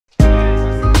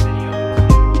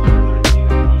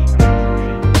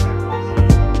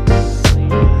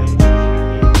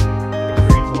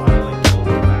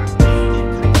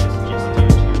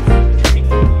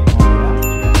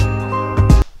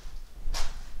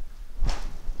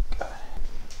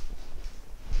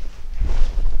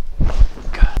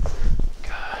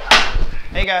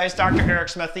guys, Dr. Eric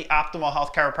Smith, the Optimal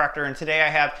Health Chiropractor, and today I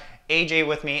have AJ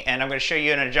with me, and I'm going to show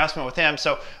you an adjustment with him.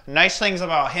 So nice things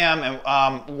about him,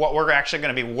 and what we're actually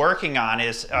going to be working on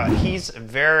is he's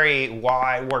very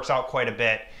wide, works out quite a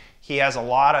bit. He has a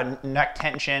lot of neck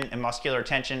tension and muscular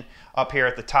tension up here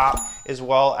at the top, as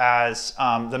well as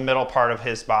the middle part of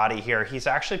his body here. He's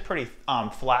actually pretty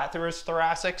flat through his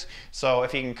thoracics. So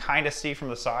if you can kind of see from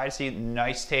the side, see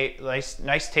nice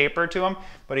taper to him,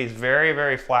 but he's very,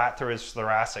 very flat through his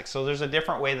thoracics. So there's a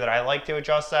different way that I like to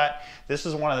adjust that. This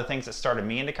is one of the things that started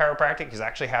me into chiropractic, is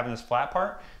actually having this flat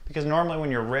part, because normally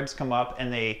when your ribs come up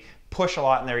and they push a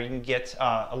lot in there, you can get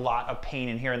a lot of pain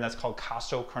in here, and that's called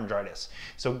costochondritis.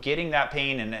 So getting that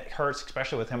pain, and it hurts,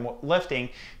 especially with him lifting.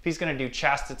 If he's gonna do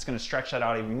chest, it's gonna stretch that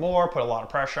out even more, put a lot of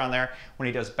pressure on there. When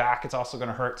he does back, it's also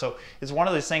gonna hurt. So it's one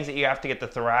of those things that you have to get the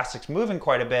thoracics moving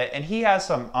quite a bit, and he has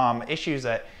some issues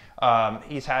that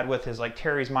he's had with his like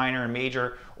teres minor and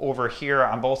major over here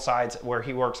on both sides where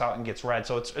he works out and gets red.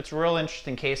 So it's a real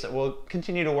interesting case that we'll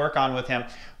continue to work on with him.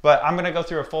 But I'm gonna go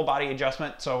through a full body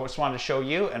adjustment. So I just wanted to show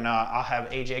you, and I'll have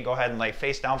AJ go ahead and lay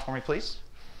face down for me, please.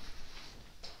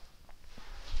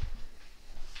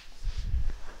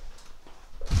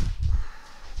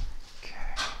 Okay.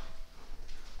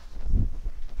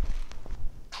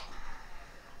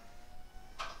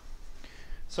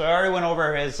 So I already went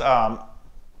over his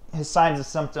signs and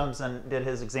symptoms and did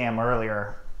his exam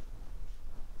earlier.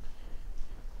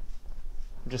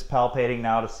 I'm just palpating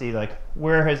now to see like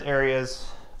where his areas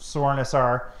of soreness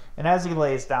are. And as he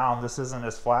lays down, this isn't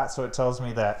as flat, so it tells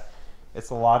me that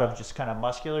it's a lot of just kind of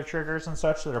muscular triggers and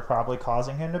such that are probably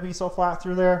causing him to be so flat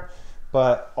through there.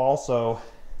 But also,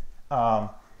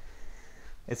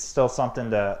 it's still something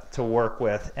to work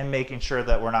with, and making sure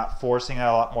that we're not forcing it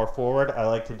a lot more forward. I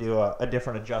like to do a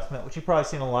different adjustment, which you've probably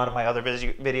seen in a lot of my other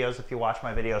videos if you watch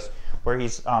my videos, where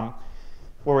he's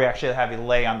where we actually have you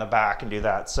lay on the back and do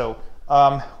that. So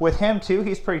with him too,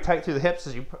 he's pretty tight through the hips,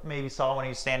 as you maybe saw when he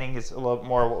was standing. He's a little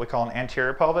more what we call an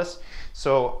anterior pelvis.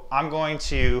 So I'm going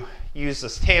to use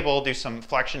this table, do some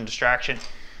flexion distraction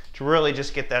to really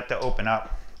just get that to open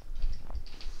up,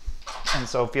 and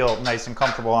so feel nice and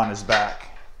comfortable on his back.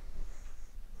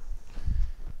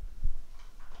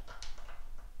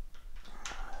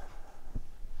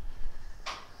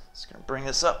 Bring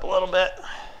this up a little bit.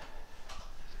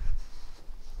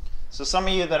 So some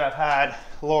of you that have had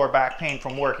lower back pain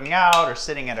from working out or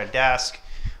sitting at a desk,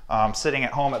 sitting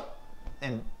at home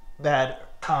in bad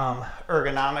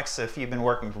ergonomics, if you've been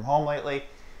working from home lately,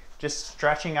 just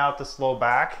stretching out this low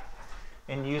back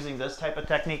and using this type of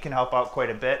technique can help out quite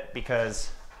a bit, because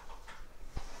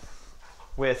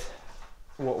with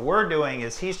what we're doing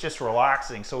is he's just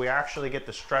relaxing, so we actually get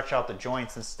to stretch out the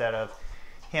joints instead of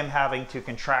him having to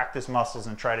contract his muscles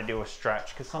and try to do a stretch.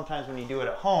 Because sometimes when you do it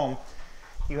at home,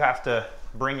 you have to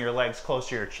bring your legs close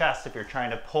to your chest if you're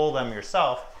trying to pull them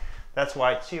yourself. That's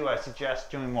why too I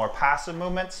suggest doing more passive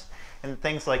movements, and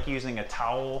things like using a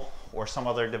towel or some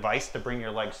other device to bring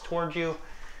your legs towards you,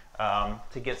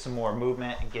 to get some more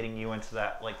movement and getting you into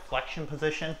that like flexion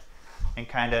position, and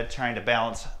kind of trying to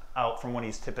balance out from when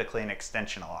he's typically in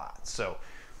extension a lot. So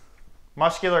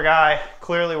muscular guy,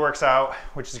 clearly works out,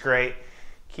 which is great.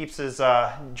 Keeps his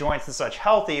joints and such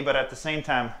healthy, but at the same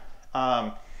time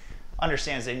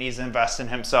understands that he needs to invest in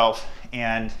himself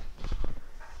and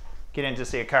get in to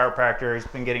see a chiropractor. He's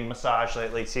been getting massage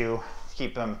lately too, to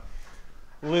keep him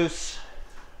loose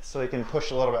so he can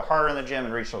push a little bit harder in the gym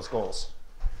and reach those goals.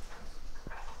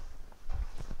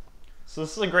 So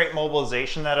this is a great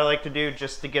mobilization that I like to do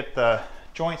just to get the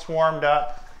joints warmed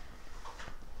up.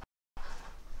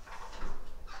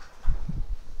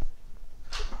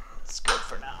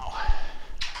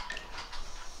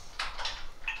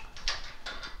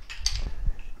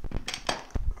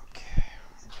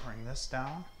 This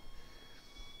down.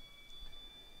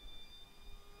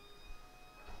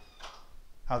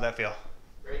 How'd that feel?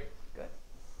 Great. Good.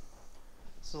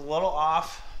 This is a little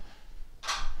off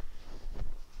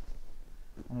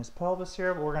on his pelvis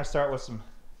here, but we're going to start with some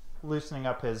loosening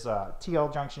up his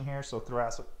TL junction here, so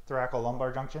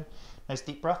thoracolumbar junction. Nice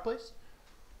deep breath, please.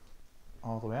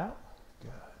 All the way out.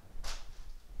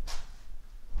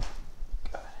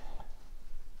 Good.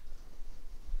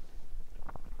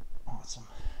 Awesome.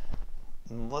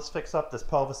 And let's fix up this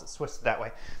pelvis that's twisted that way.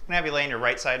 I'm gonna have you lay on your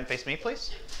right side and face me,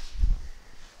 please.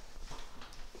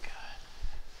 Good.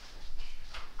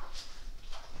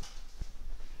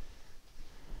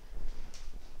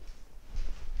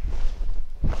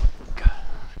 Good.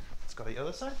 Let's go to the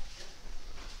other side.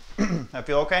 That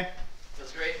feel okay?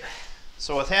 Feels great.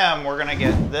 So with him, we're gonna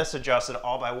get this adjusted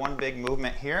all by one big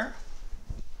movement here.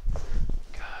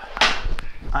 Good.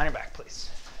 On your back, please.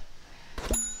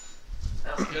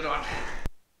 Good one.